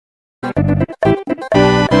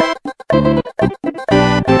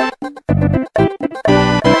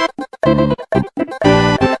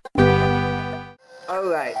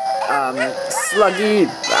Sluggy!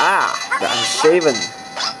 The Unshaven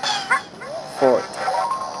fort.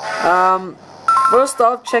 First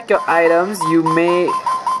off, check your items. You may...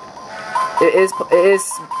 It is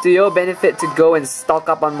to your benefit to go and stock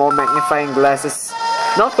up on more magnifying glasses.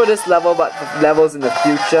 Not for this level, but for levels in the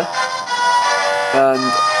future. And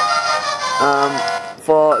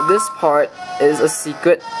for this part is a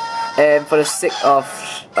secret. And for the sake of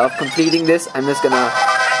completing this, I'm just gonna...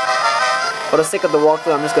 For the sake of the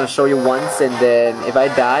walkthrough, I'm just gonna show you once, and then if I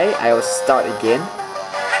die, I will start again.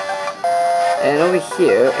 And over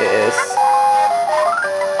here is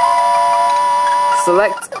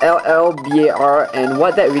select LLBAR, and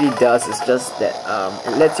what that really does is just that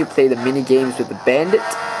it lets you play the mini games with the bandit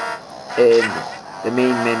in the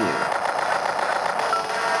main menu.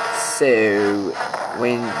 So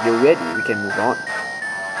when you're ready, we can move on.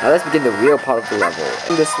 Now let's begin the real part of the level.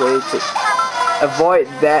 In this way to avoid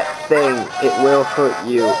that thing. It will hurt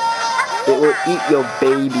you. It will eat your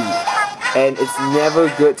baby. And it's never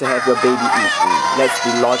good to have your baby eaten. Let's be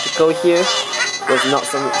logical here. There's not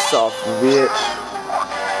some sort of weird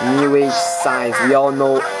new age science. We all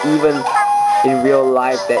know, even in real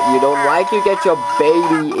life, that you don't like you get your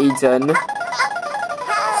baby eaten.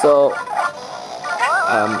 So,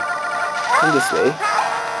 come this way.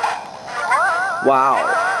 Wow.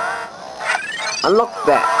 Unlock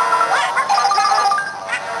that.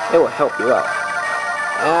 It will help you out.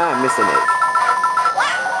 I missed an egg.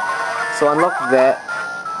 So unlock that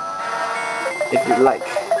if you like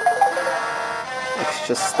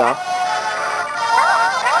extra stuff.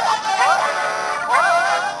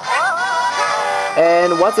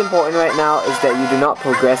 And what's important right now is that you do not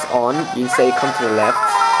progress on. You say come to the left,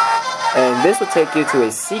 and this will take you to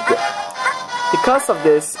a secret. Because of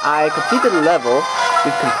this, I completed the level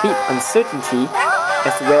with complete uncertainty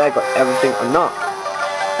as to whether I got everything or not.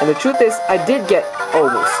 And the truth is, I did get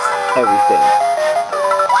almost everything.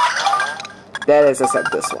 That is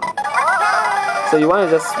except this one. So you want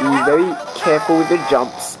to just be very careful with your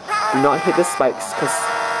jumps. Do not hit the spikes, because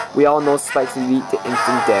we all know spikes lead to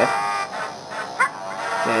instant death.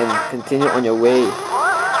 And continue on your way.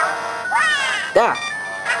 Ah!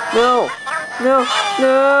 No! No!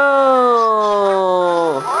 No!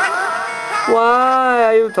 Why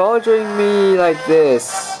are you torturing me like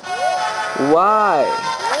this? Why?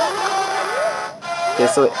 Okay,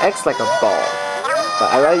 so it acts like a ball, but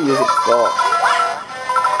I rather use it for...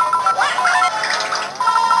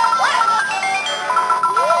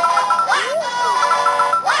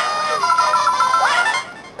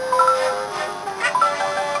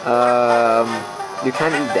 You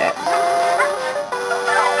can't eat that.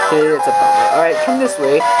 Okay, it's a bummer. Alright, come this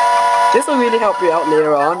way. This will really help you out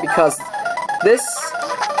later on, because this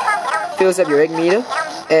fills up your egg meter,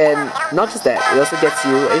 and not just that, it also gets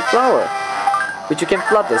you a flower, which you can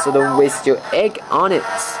flutter, so don't waste your egg on it.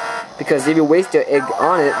 Because if you waste your egg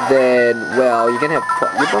on it, then, well, you're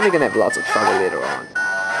probably gonna have lots of trouble later on.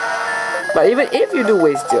 But even if you do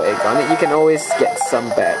waste your egg on it, you can always get some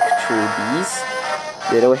back through these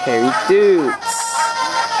little hairy dudes,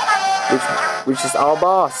 which is our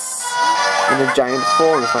boss in a giant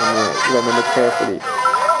form, if I remember carefully.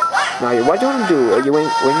 Now, what do you want to do?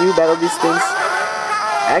 When you battle these things?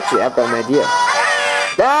 Actually, I've got an idea.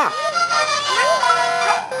 Ah!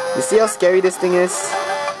 You see how scary this thing is?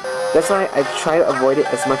 That's why I try to avoid it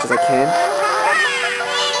as much as I can.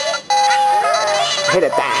 I hate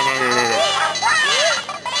it. I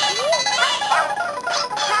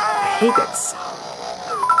hate that sound.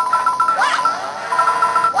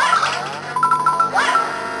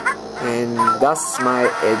 And thus my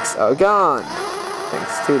eggs are gone,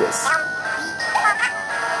 thanks to this.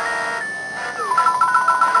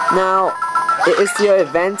 Now, it is to your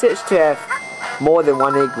advantage to have more than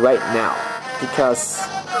one egg right now, because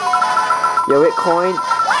your red coin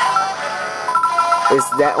is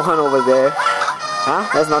that one over there. Huh?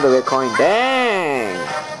 That's not the red coin. Dang!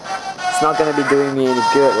 It's not gonna be doing me any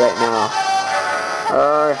good right now.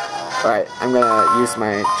 Alright, I'm gonna use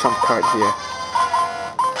my trump card here.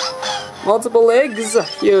 Multiple eggs!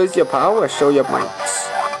 Use your power, show your might.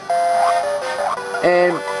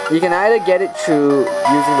 And you can either get it through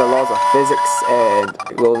using the laws of physics and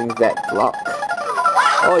rolling that block,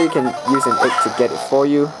 or you can use an egg to get it for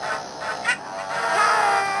you.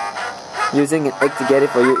 Using an egg to get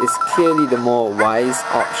it for you is clearly the more wise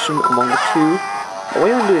option among the two. But what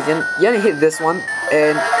you want to do is you want to hit this one,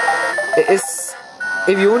 and it is,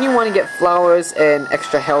 if you only want to get flowers and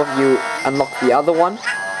extra health, you unlock the other one.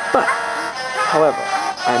 But however,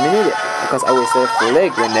 I'm an idiot, because I wasted a full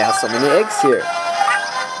egg when there are so many eggs here.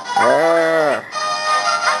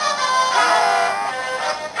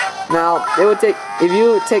 Now, it will take, if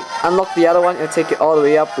you unlock the other one, it'll take you all the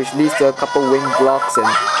way up, which leads to a couple wing blocks, and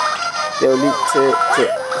they'll lead to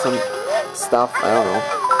some stuff, I don't know.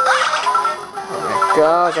 Oh my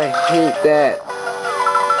gosh, I hate that.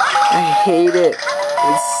 I hate it.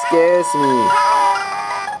 It scares me.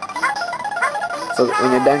 So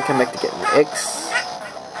when you're done, come back to get more eggs.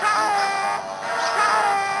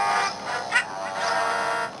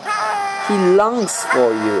 He longs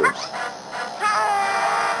for you.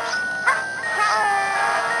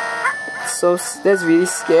 So that's really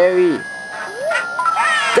scary.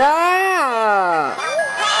 Ah!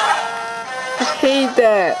 I hate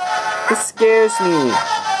that. It scares me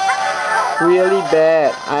really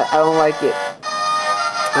bad. I don't like it.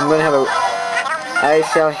 I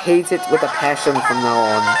shall hate it with a passion from now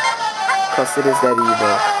on, cause it is that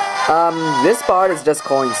evil. This part is just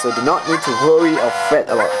coins, so do not need to worry or fret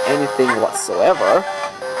about anything whatsoever.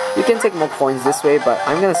 You can take more coins this way, but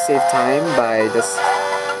I'm gonna save time by just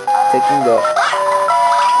taking the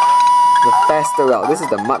faster route. This is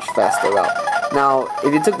the much faster route. Now,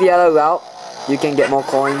 if you took the other route, you can get more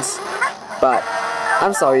coins, but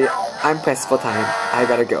I'm sorry, I'm pressed for time. I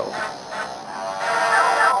gotta go.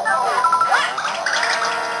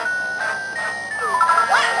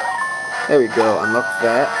 There we go, unlock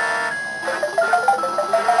that.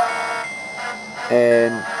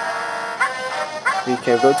 And we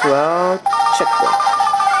can go to our checkpoint.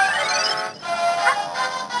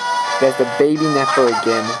 There's the baby napper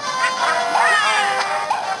again.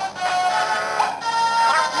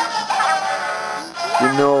 You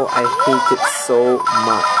know, I hate it so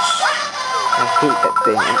much. I hate that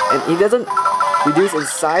thing. And he doesn't reduce in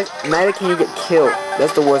size, neither can he get killed.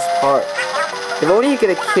 That's the worst part. If only he could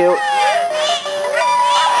have killed.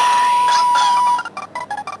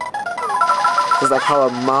 Just like how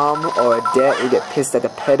a mom or a dad would get pissed at a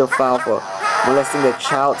pedophile for molesting their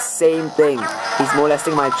child. Same thing. He's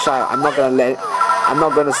molesting my child. I'm not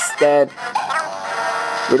gonna stand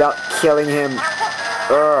without killing him.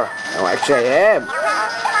 No, actually I am.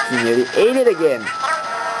 He nearly ate it again.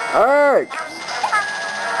 Ergh!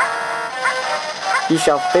 He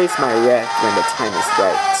shall face my wrath when the time is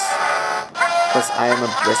right. Because I am a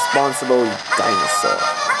responsible dinosaur.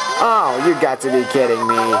 Oh, you got to be kidding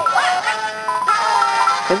me.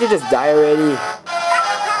 Can't you just die already?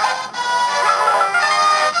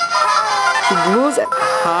 He moves at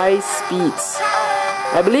high speeds.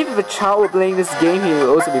 I believe if a child were playing this game, he would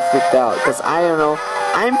also be freaked out. Because I don't know,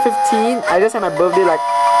 I'm 15, I just had my birthday like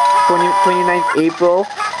 29th April,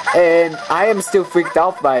 and I am still freaked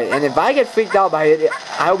out by it. And if I get freaked out by it,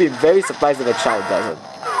 I'll be very surprised if a child doesn't.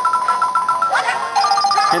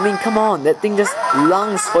 I mean, come on, that thing just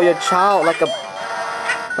longs for your child like a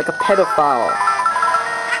pedophile.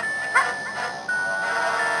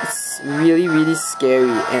 It's really, really scary,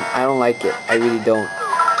 and I don't like it. I really don't.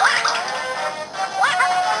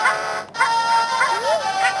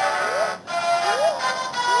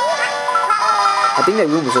 I think that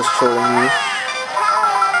room is just trolling me.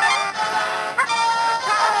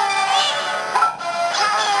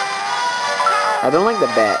 I don't like the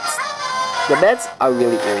bats. The bats are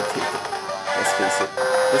really irritating. Let's face it.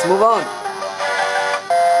 Let's move on.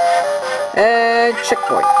 And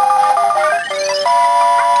checkpoint.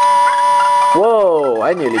 Whoa,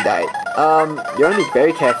 I nearly died. You want to be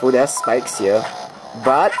very careful. There are spikes here.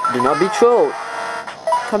 But do not be trolled.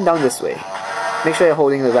 Come down this way. Make sure you're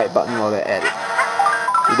holding the right button while you're at it.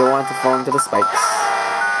 You don't want to fall into the spikes.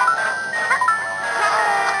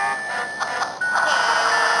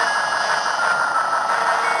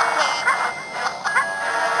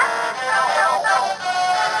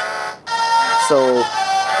 So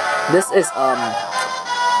this is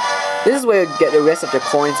where you get the rest of your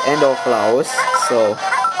coins and or flowers. So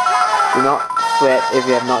do not fret if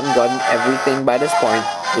you have not gotten everything by this point.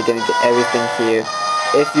 You're gonna get everything here.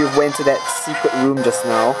 If you went to that secret room just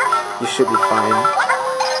now, you should be fine.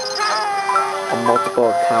 On multiple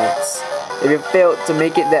accounts. If you failed to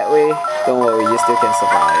make it that way, don't worry, you still can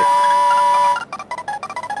survive.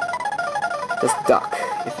 Just duck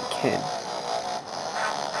if you can.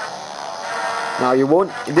 Now you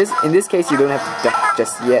won't, in this case you don't have to duck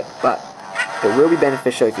just yet, but it will be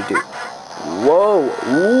beneficial if you do. Whoa,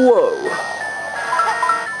 whoa!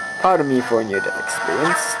 Pardon me for a near-death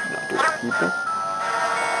experience. Do not do that, people.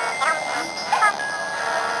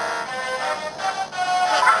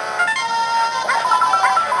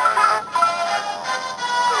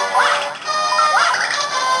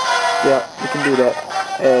 Yeah, you can do that.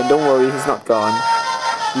 And don't worry, he's not gone.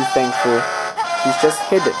 Be thankful. He's just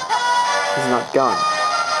hidden. He's not gone.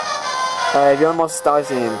 If you want more stars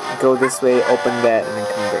in, go this way, open that, and then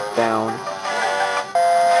come back down.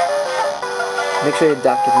 Make sure you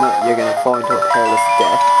duck, if not, you're gonna fall into a perilous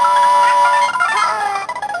death.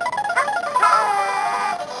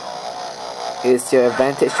 It's your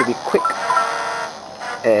advantage to be quick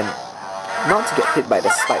and not to get hit by the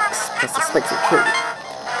spikes, because the spikes will kill you.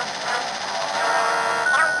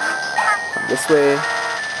 Come this way.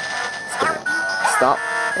 It's gonna stop,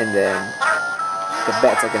 and then the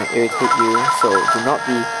bats are gonna irritate you, so do not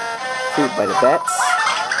be fooled by the bats.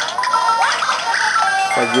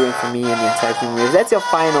 For you and for me and the entire team, that's your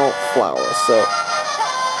final flower, so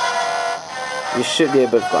you should be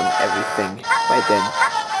able to run everything by then.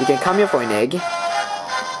 You can come here for an egg.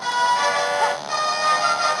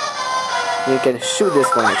 You can shoot this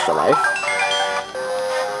for an extra life.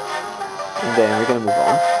 And then we're gonna move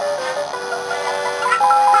on.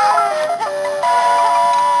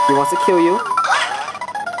 He wants to kill you,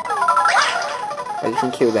 but you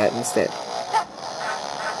can kill that instead.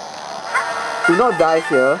 Do not die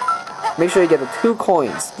here. Make sure you get the 2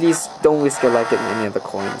 coins. Please don't risk your life getting any other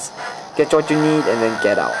coins. Get what you need and then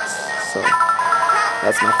get out. So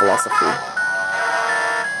that's my philosophy.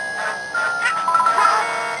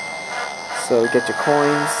 So get your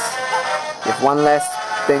coins. You have one last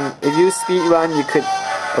thing. If you speed run, you could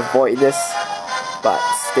avoid this, but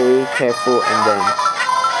stay careful and then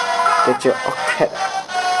get your octet.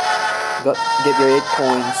 Get your 8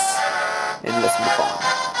 coins and let's move on.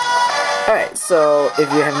 Alright, so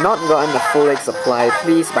if you have not gotten the full egg supply,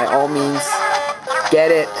 please by all means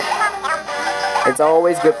get it. It's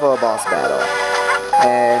always good for a boss battle.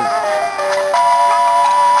 And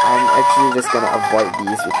I'm actually just gonna avoid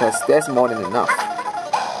these because there's more than enough.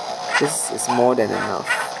 This is more than enough.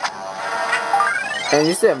 And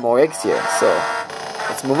you still have more eggs here, so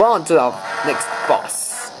let's move on to our next boss.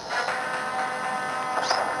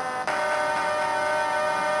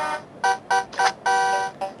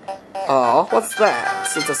 Oh, what's that?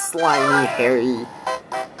 It's a slimy, hairy.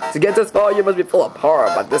 To get this far, you must be full of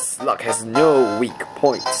power, but this slug has no weak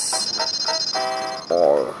points.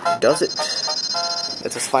 Or does it?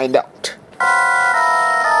 Let us find out.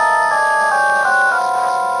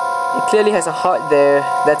 It clearly has a heart there.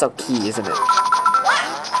 That's our key, isn't it?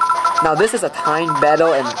 Now this is a timed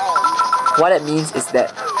battle, and what it means is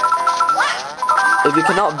that if you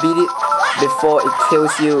cannot beat it before it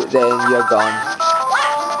kills you, then you're gone.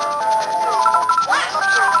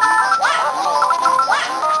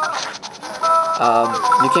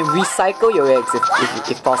 You can recycle your eggs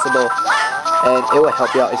if possible, and it will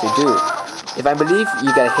help you out if you do. If I believe,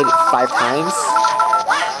 you gotta hit it 5 times.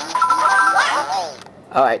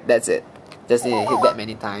 Alright, that's it. Just need to hit that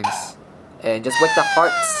many times. And just whack the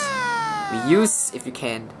hearts. Reuse if you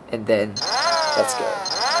can, and then let's go.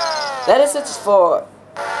 That is it for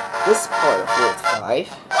this part of World 5.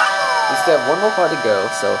 We still have one more part to go,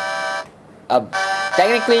 so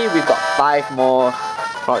technically we've got 5 more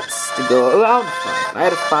parts to go. Around 5. I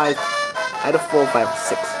had a 5. I had a 4, 5,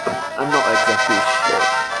 6. I'm not exactly sure.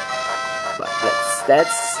 But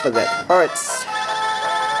that's for that parts.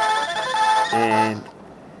 And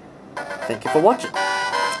thank you for watching.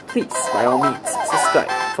 Please, by all means, subscribe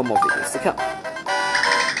for more videos to come.